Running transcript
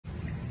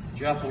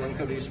Jeff with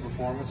Incodice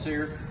Performance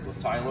here with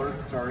Tyler,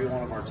 Tari,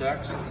 one of our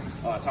techs.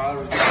 Tyler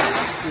was going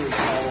to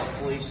install a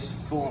fleece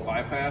coolant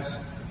bypass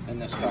in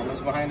this Cummins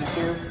behind us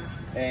here.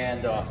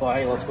 And thought,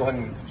 hey, let's go ahead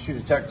and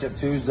shoot a Tech Tip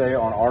Tuesday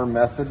on our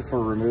method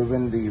for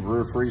removing the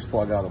rear freeze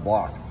plug out of the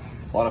block.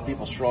 A lot of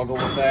people struggle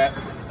with that.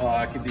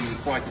 It can be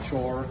quite the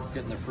chore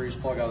getting the freeze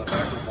plug out of the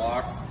back of the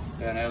block.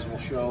 And as we'll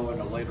show in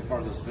a later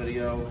part of this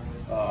video,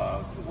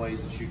 the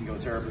ways that you can go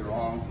terribly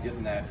wrong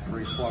getting that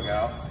freeze plug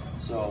out.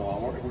 So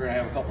we're gonna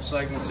have a couple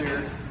segments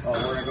here. We're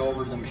gonna go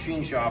over to the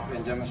machine shop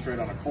and demonstrate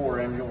on a core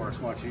engine where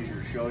it's much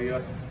easier to show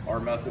you our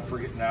method for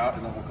getting out,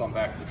 and then we'll come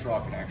back to the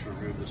truck and actually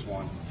remove this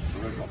one,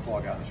 the original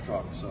plug out of this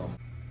truck. So,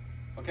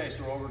 okay,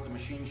 so we're over at the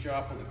machine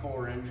shop with the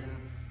core engine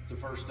to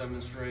first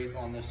demonstrate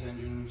on this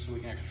engine so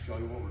we can actually show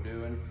you what we're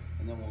doing,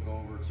 and then we'll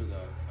go over to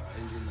the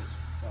engine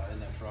that's in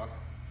that truck.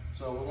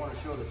 So we want to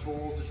show the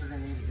tools that you're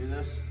going to need to do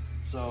this.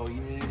 So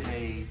you need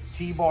a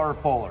T-bar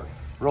puller.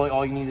 Really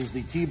all you need is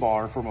the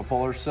T-bar from a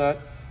puller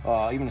set.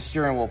 Even a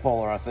steering wheel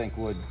puller I think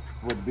would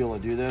be able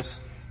to do this,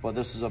 but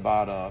this is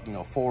about a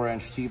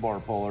 4-inch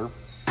T-bar puller.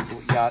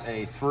 We got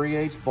a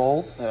 3/8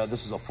 bolt.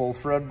 This is a full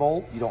thread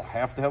bolt. You don't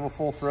have to have a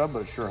full thread,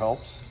 but it sure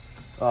helps.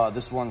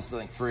 This one's I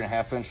think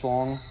 3.5 inch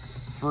long.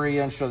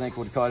 3-inch I think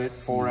would cut it.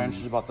 4-inch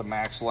is about the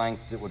max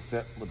length that would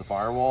fit with the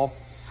firewall.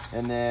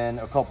 And then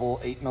a couple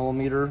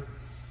 8mm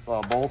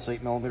bolts,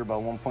 8mm by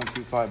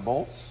 1.25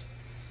 bolts.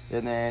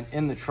 And then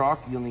in the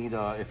truck, you'll need,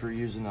 if you're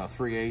using a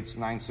 3/8,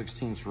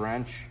 9/16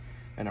 wrench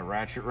and a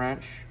ratchet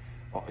wrench.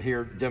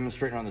 Here,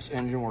 demonstrating on this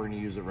engine, we're gonna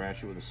use the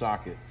ratchet with a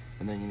socket.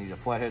 And then you need a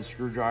flathead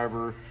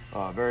screwdriver,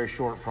 a very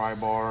short pry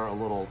bar, a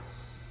little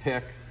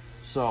pick.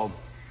 So,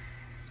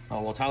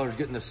 while Tyler's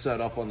getting this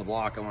set up on the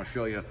block, I'm gonna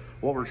show you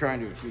what we're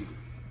trying to achieve.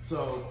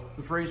 So,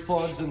 the freeze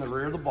plug's in the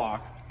rear of the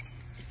block.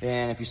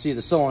 And if you see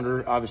the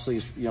cylinder, obviously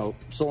it's,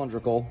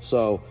 cylindrical.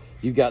 So,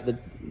 you've got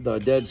the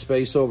dead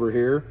space over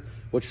here.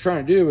 What you're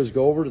trying to do is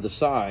go over to the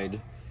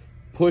side,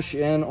 push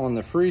in on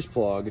the freeze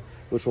plug,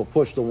 which will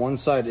push the one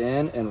side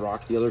in and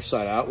rock the other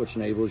side out, which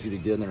enables you to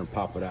get in there and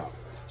pop it out.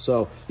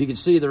 So you can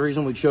see the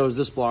reason we chose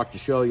this block to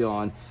show you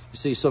on. You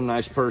see some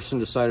nice person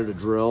decided to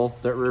drill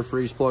that rear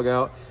freeze plug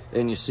out,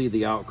 and you see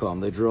the outcome.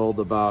 They drilled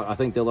about, I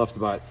think they left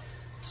about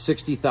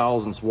 60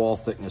 thousandths wall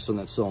thickness on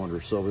that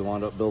cylinder. So we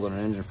wound up building an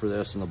engine for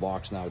this, and the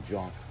block's now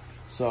junk.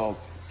 So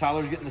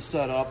Tyler's getting this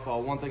set up.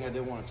 One thing I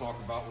did want to talk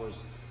about was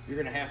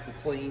you're gonna have to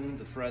clean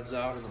the threads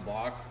out in the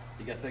block.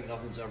 You gotta think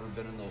nothing's ever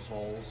been in those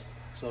holes.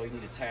 So you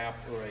need a tap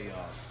or a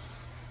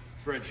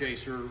thread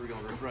chaser, or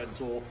a thread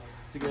tool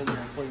to get in there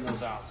and clean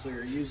those out. So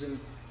you're using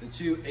the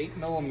two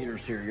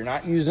 8mm here. You're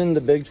not using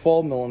the big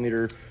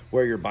 12mm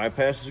where your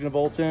bypass is gonna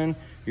bolt in.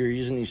 You're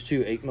using these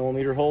two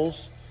 8mm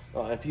holes.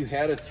 If you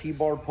had a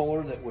T-bar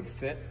puller that would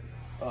fit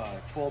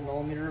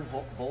 12mm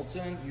bolts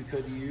in, you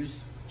could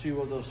use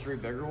two of those three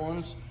bigger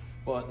ones,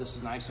 but this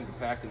is nice and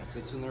compact and it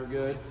fits in there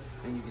good.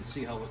 And you can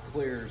see how it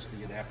clears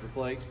the adapter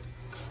plate.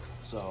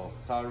 So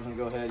Tyler's gonna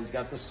go ahead, he's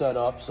got this set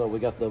up. So we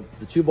got the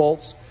two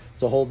bolts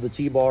to hold the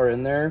T-bar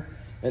in there.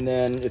 And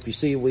then if you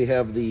see, we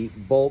have the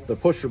bolt, the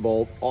pusher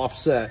bolt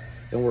offset,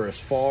 and we're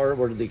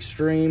to the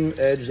extreme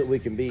edge that we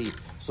can be.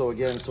 So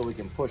again, so we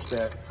can push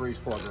that freeze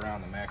plug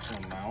around the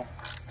maximum amount.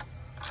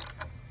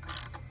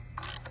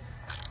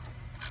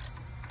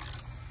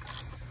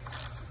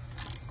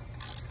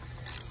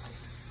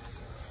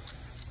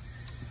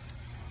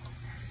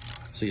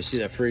 So you see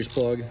that freeze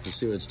plug, you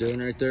see what it's doing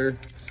right there?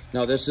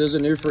 Now this is a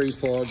new freeze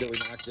plug that we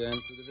knocked in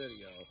for the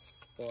video,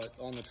 but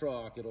on the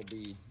truck it'll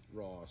be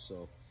raw,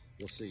 so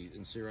you'll see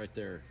and see right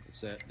there.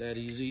 It's that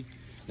easy.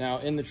 Now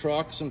in the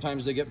truck,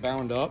 sometimes they get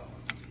bound up,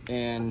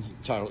 and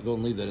Tyler, go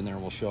and leave that in there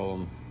and we'll show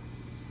them.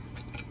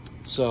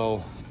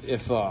 So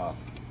if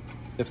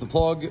the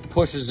plug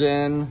pushes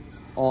in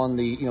on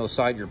the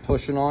side you're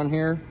pushing on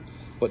here,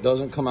 but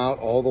doesn't come out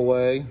all the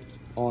way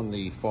on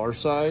the far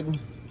side,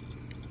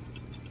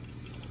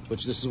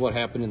 which this is what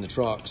happened in the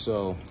truck,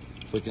 so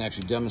we can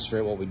actually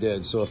demonstrate what we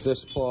did. So if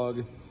this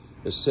plug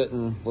is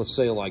sitting, let's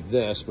say like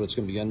this, but it's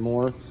gonna be in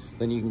more,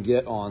 then you can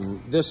get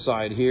on this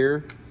side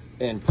here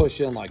and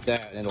push in like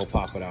that, and it'll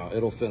pop it out.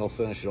 It'll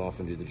finish it off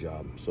and do the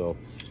job. So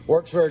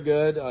works very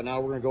good. Now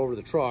we're gonna go over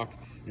to the truck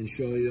and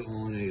show you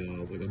on a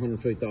like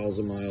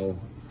 150,000 mile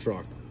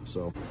truck.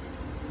 So,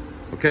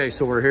 okay,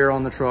 so we're here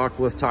on the truck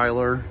with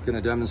Tyler,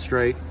 gonna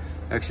demonstrate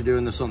actually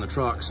doing this on the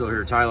truck. So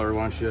here, Tyler,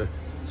 why don't you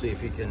see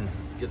if you can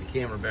get the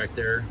camera back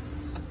there.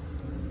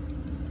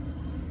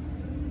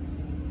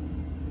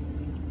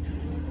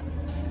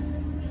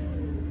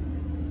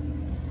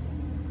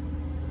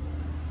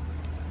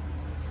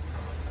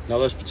 Now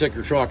this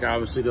particular truck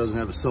obviously doesn't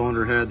have a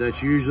cylinder head.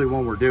 That's usually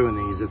when we're doing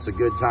these. It's a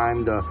good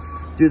time to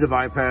do the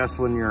bypass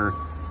when you're,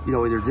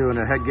 either doing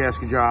a head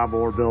gasket job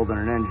or building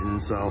an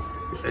engine. So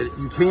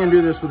you can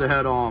do this with the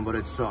head on, but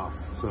it's tough.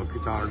 So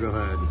Tyler, go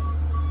ahead.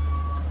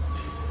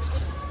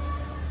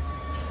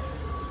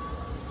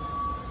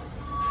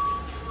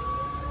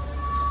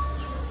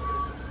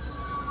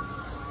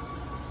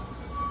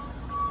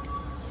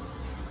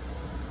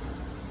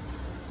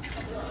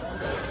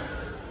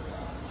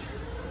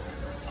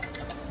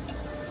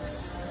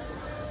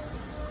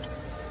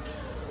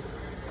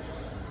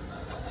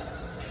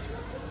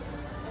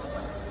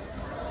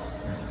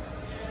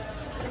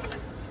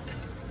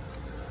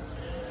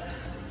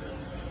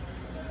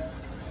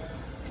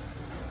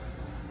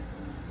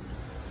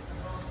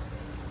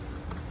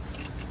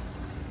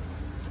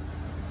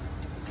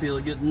 feel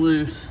it getting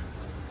loose.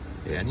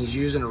 Yeah, and he's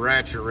using a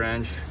ratchet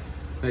wrench.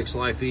 Makes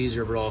life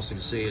easier, but also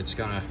you can see it's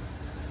kind of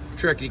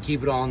tricky to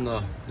keep it on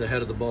the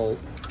head of the bolt.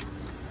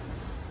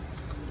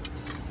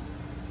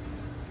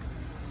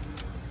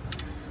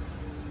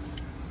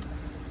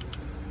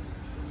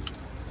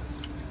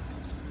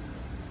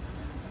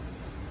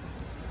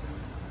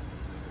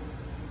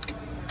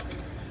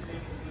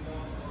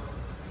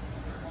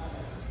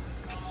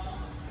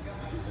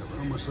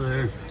 Almost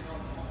there.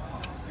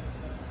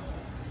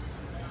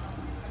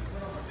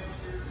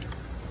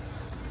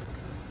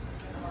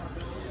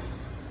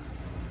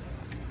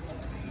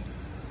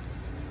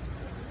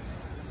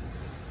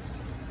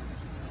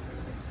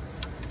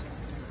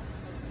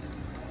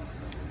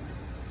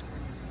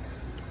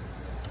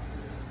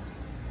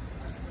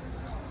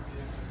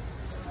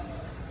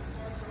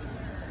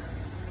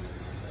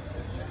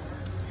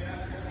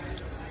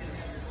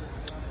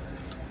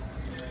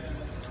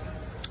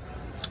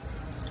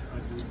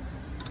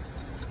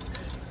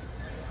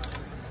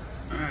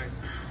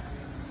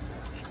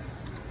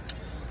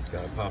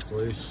 Got it popped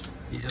loose.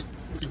 Yep,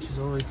 which is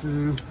all the way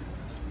through.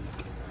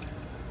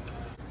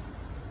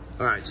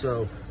 All right,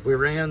 so we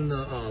ran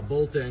the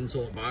bolt in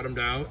until it bottomed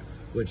out,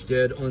 which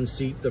did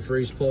unseat the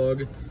freeze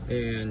plug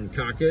and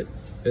cock it.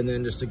 And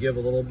then just to give a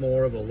little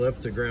more of a lip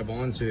to grab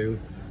onto,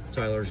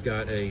 Tyler's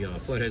got a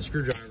flathead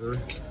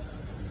screwdriver.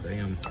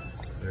 Bam,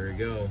 there you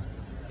go.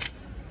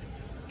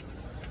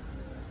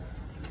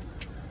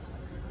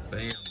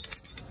 Bam.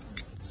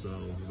 So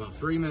about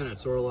 3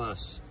 minutes or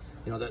less.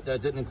 You know, that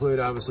didn't include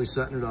obviously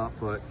setting it up,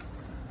 but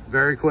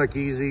very quick,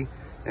 easy,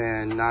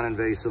 and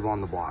non-invasive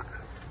on the block.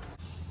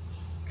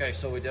 Okay,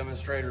 so we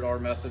demonstrated our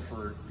method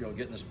for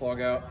getting this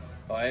plug out.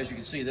 As you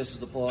can see, this is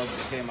the plug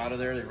that came out of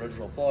there, the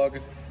original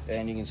plug,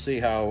 and you can see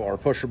how our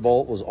pusher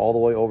bolt was all the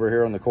way over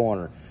here in the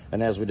corner.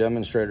 And as we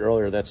demonstrated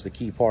earlier, that's the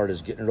key part,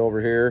 is getting it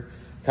over here,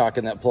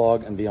 cocking that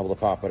plug, and being able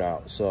to pop it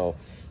out. So,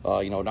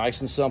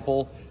 nice and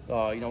simple,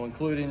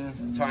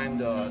 including time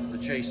to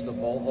chase the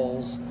bolt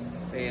holes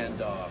and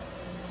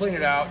clean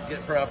it out, get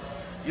prepped.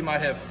 You might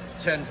have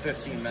 10,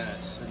 15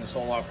 minutes in this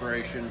whole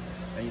operation,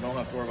 and you don't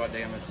have to worry about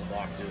damage to the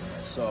block doing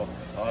this. So,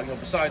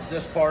 besides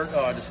this part,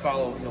 just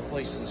follow,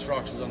 Fleece's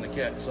instructions on the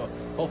kit. So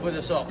hopefully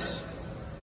this helps.